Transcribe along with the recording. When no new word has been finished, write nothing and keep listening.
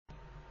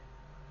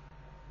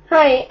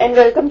Hi and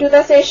welcome to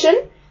the session.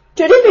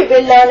 Today we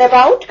will learn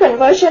about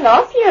conversion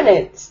of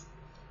units.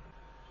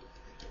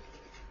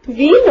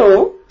 We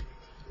know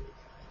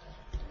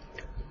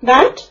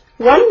that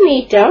 1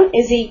 meter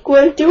is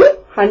equal to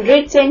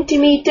 100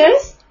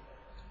 centimeters.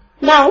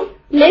 Now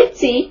let's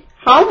see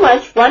how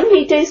much 1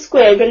 meter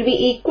square will be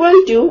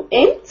equal to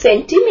in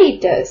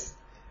centimeters.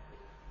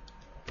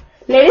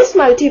 Let us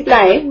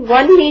multiply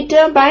 1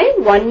 meter by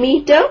 1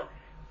 meter.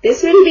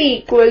 This will be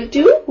equal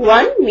to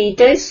 1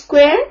 meter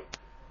square.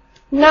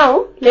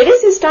 Now let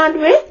us start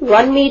with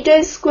 1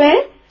 meter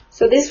square.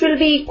 So this will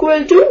be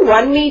equal to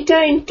 1 meter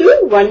into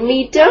 1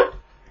 meter,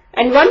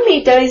 and 1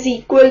 meter is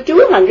equal to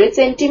 100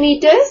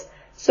 centimeters.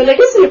 So let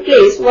us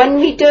replace 1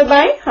 meter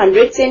by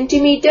 100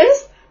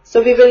 centimeters.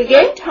 So we will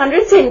get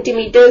 100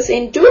 centimeters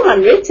into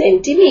 100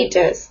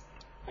 centimeters,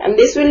 and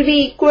this will be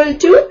equal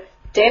to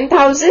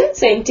 10,000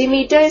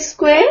 centimeters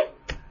square.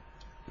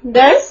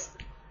 Thus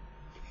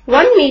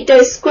 1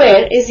 meter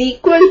square is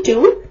equal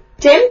to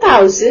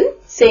 10,000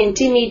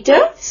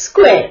 centimeter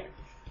square.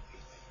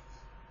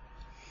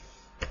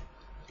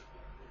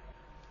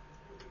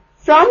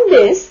 From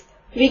this,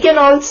 we can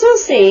also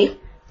say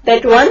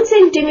that 1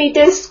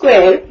 centimeter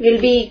square will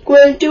be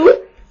equal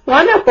to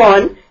 1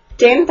 upon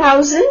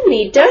 10,000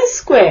 meters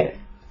square.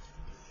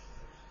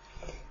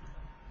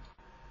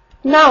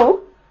 Now,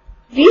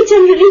 we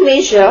generally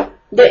measure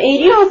the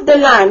area of the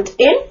land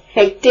in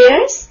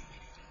hectares,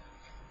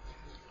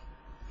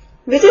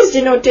 which is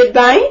denoted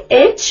by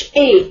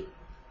HA.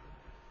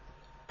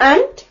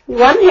 And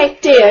 1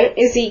 hectare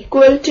is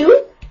equal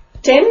to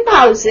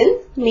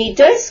 10,000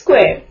 meters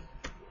square.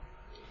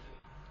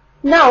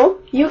 Now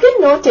you can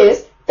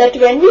notice that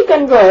when we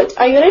convert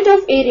a unit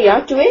of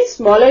area to a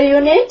smaller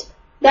unit,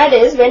 that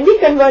is when we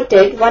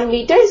converted 1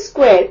 meter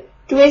square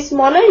to a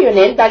smaller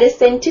unit, that is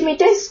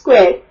centimeter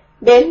square,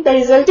 then the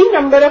resulting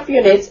number of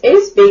units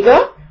is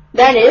bigger.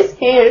 That is,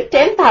 here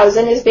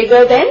 10,000 is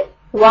bigger than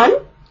 1.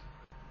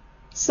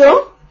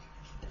 So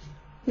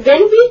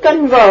when we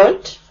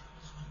convert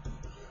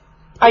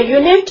a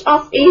unit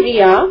of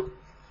area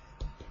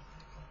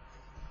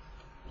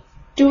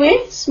to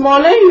a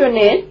smaller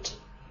unit,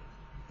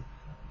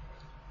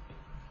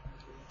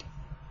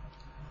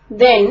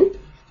 then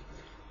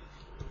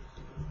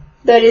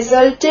the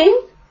resulting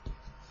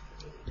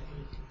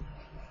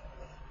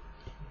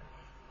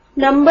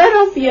number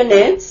of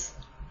units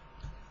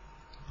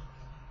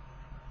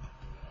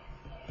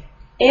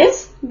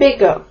is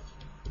bigger.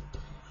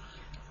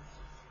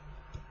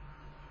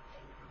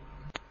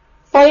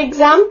 For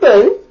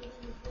example,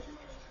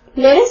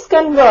 let us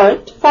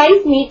convert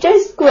 5 meter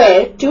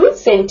square to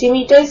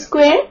centimeter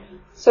square.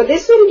 So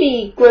this will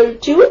be equal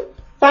to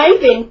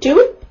 5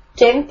 into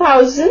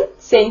 10,000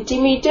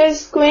 centimeter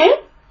square,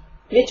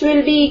 which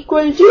will be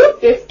equal to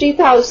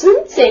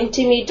 50,000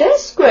 centimeter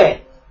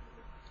square.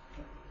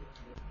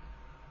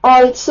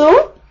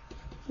 Also,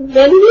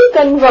 when we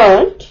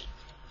convert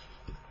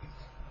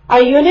a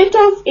unit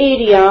of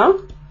area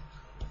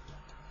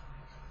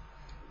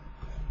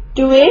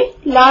to a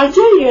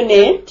larger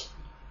unit,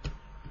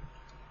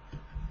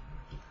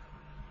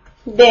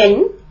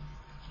 then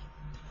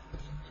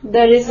the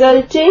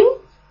resulting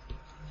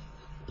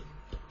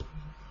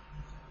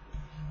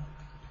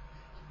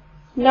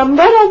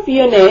number of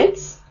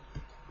units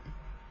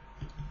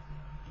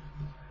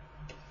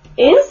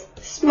is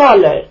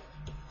smaller.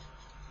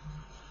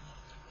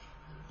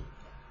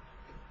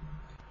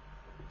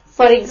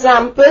 For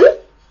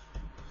example,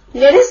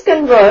 let us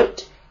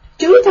convert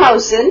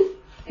 2000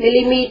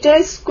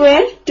 millimeter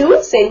square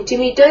to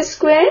centimeter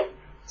square.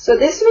 So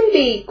this will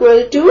be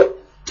equal to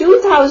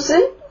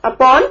 2000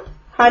 upon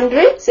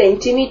 100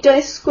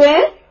 centimeter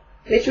square,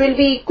 which will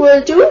be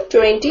equal to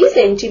 20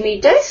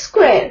 centimeters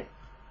square.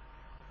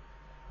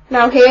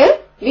 Now here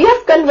we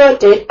have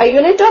converted a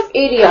unit of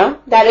area,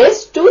 that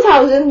is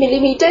 2000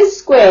 millimeters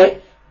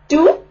square,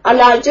 to a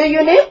larger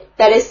unit,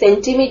 that is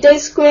centimeter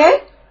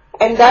square,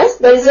 and thus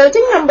the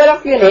resulting number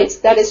of units,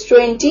 that is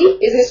 20,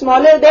 is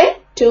smaller than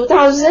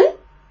 2000.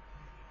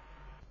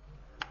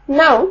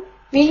 Now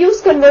we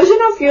use conversion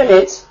of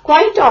units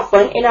quite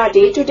often in our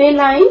day-to-day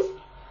life.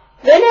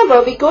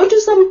 Whenever we go to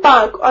some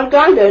park or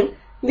garden,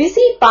 we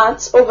see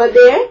paths over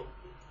there.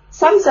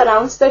 Some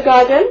surrounds the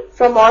garden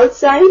from all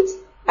sides,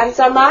 and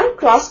some are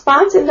cross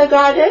paths in the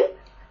garden.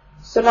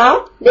 So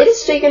now let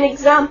us take an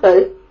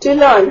example to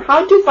learn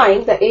how to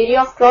find the area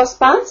of cross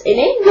paths in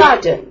a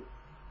garden.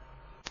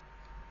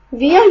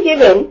 We are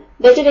given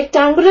that a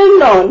rectangular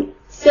lawn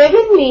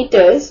 7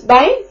 meters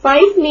by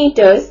 5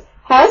 meters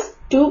has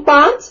 2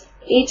 paths,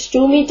 each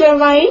 2 meter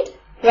wide,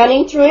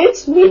 running through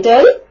its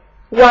middle,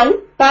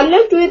 one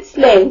parallel to its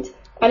length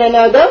and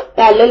another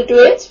parallel to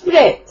its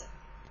breadth.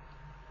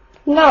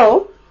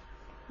 Now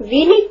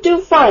we need to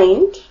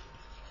find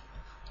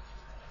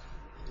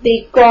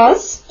the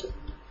cost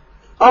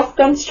of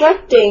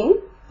constructing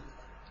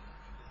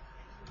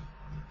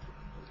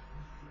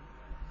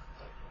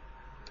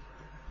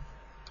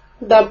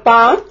the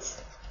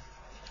paths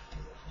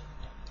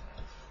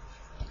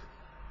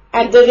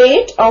at the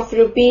rate of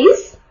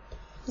rupees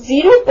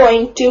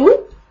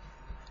 0.2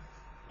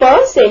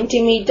 per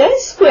centimeter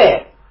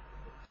square.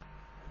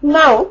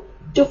 Now,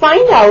 to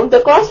find out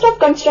the cost of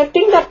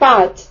constructing the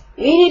paths,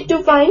 we need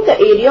to find the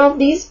area of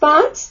these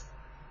paths.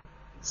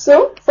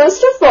 So,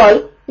 first of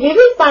all, we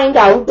will find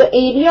out the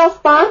area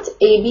of paths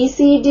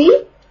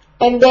ABCD,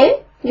 and then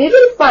we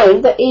will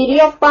find the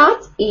area of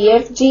paths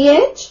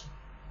EFGH.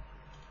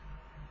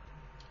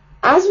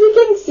 As we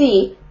can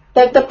see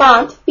that the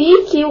path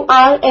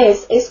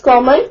PQRS is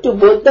common to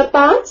both the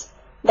paths,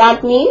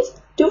 that means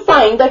to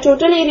find the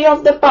total area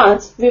of the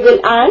paths, we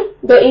will add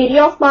the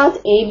area of path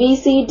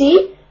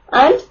ABCD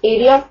and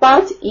area of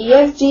path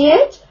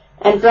EFGH,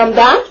 and from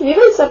that we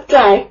will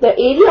subtract the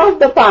area of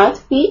the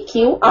path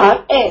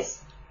PQRS.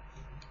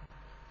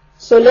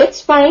 So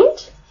let's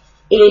find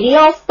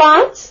area of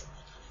paths,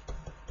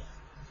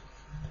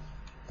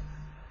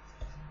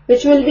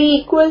 which will be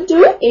equal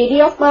to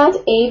area of path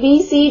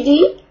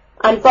ABCD,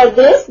 and for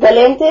this the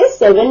length is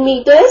 7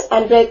 meters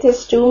and breadth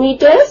is 2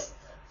 meters.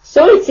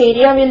 So its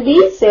area will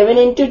be 7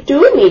 into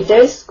 2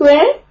 meters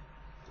square,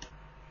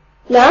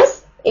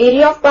 plus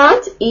area of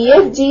path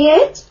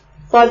EFGH.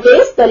 For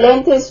this the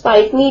length is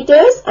 5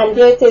 meters and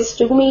breadth is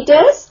 2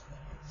 meters.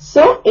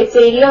 So its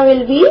area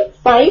will be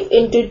 5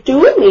 into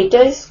 2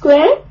 meters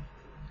square,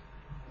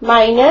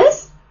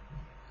 minus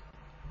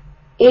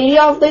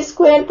area of the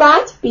square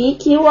path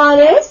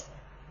PQRS.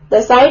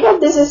 The side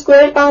of this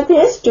square path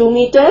is 2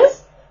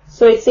 meters.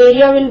 So its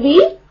area will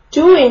be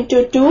 2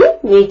 into 2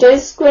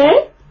 meters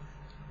square,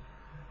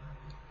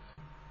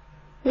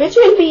 which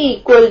will be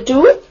equal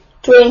to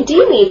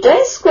 20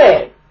 meters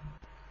square.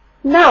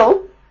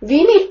 Now,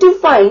 we need to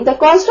find the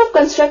cost of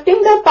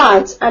constructing the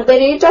paths at the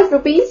rate of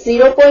rupees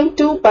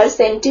 0.2 per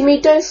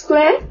centimeter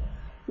square,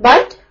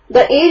 but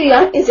the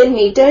area is in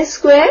meters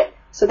square.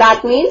 So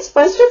that means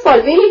first of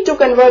all we need to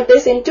convert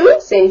this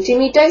into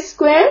centimeter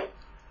square.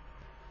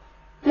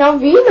 Now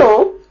we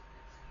know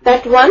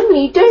that 1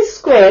 meter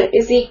square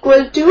is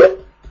equal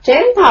to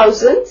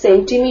 10,000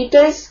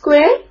 centimeters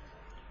square.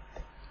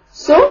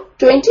 So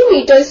 20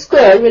 meters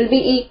square will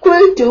be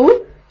equal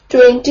to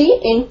 20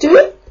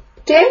 into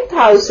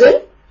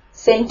 10,000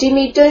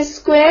 centimeters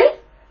square,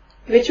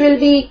 which will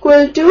be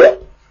equal to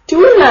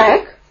 2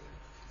 lakh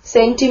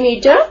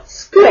centimeter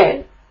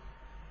square.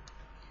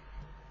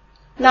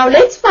 Now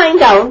let's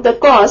find out the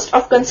cost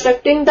of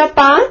constructing the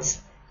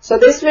paths. So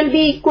this will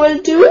be equal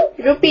to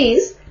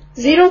rupees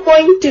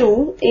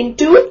 0.2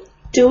 into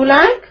 2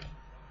 lakh,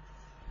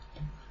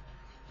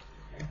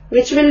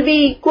 which will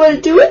be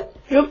equal to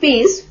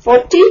rupees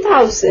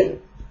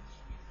 40,000.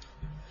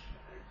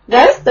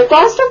 Thus, the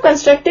cost of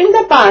constructing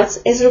the paths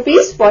is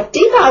rupees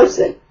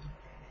 40,000.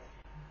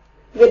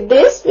 With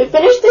this, we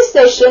finish this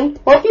session.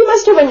 Hope you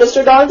must have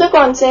understood all the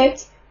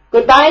concepts.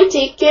 Goodbye,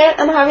 take care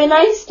and have a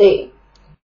nice day.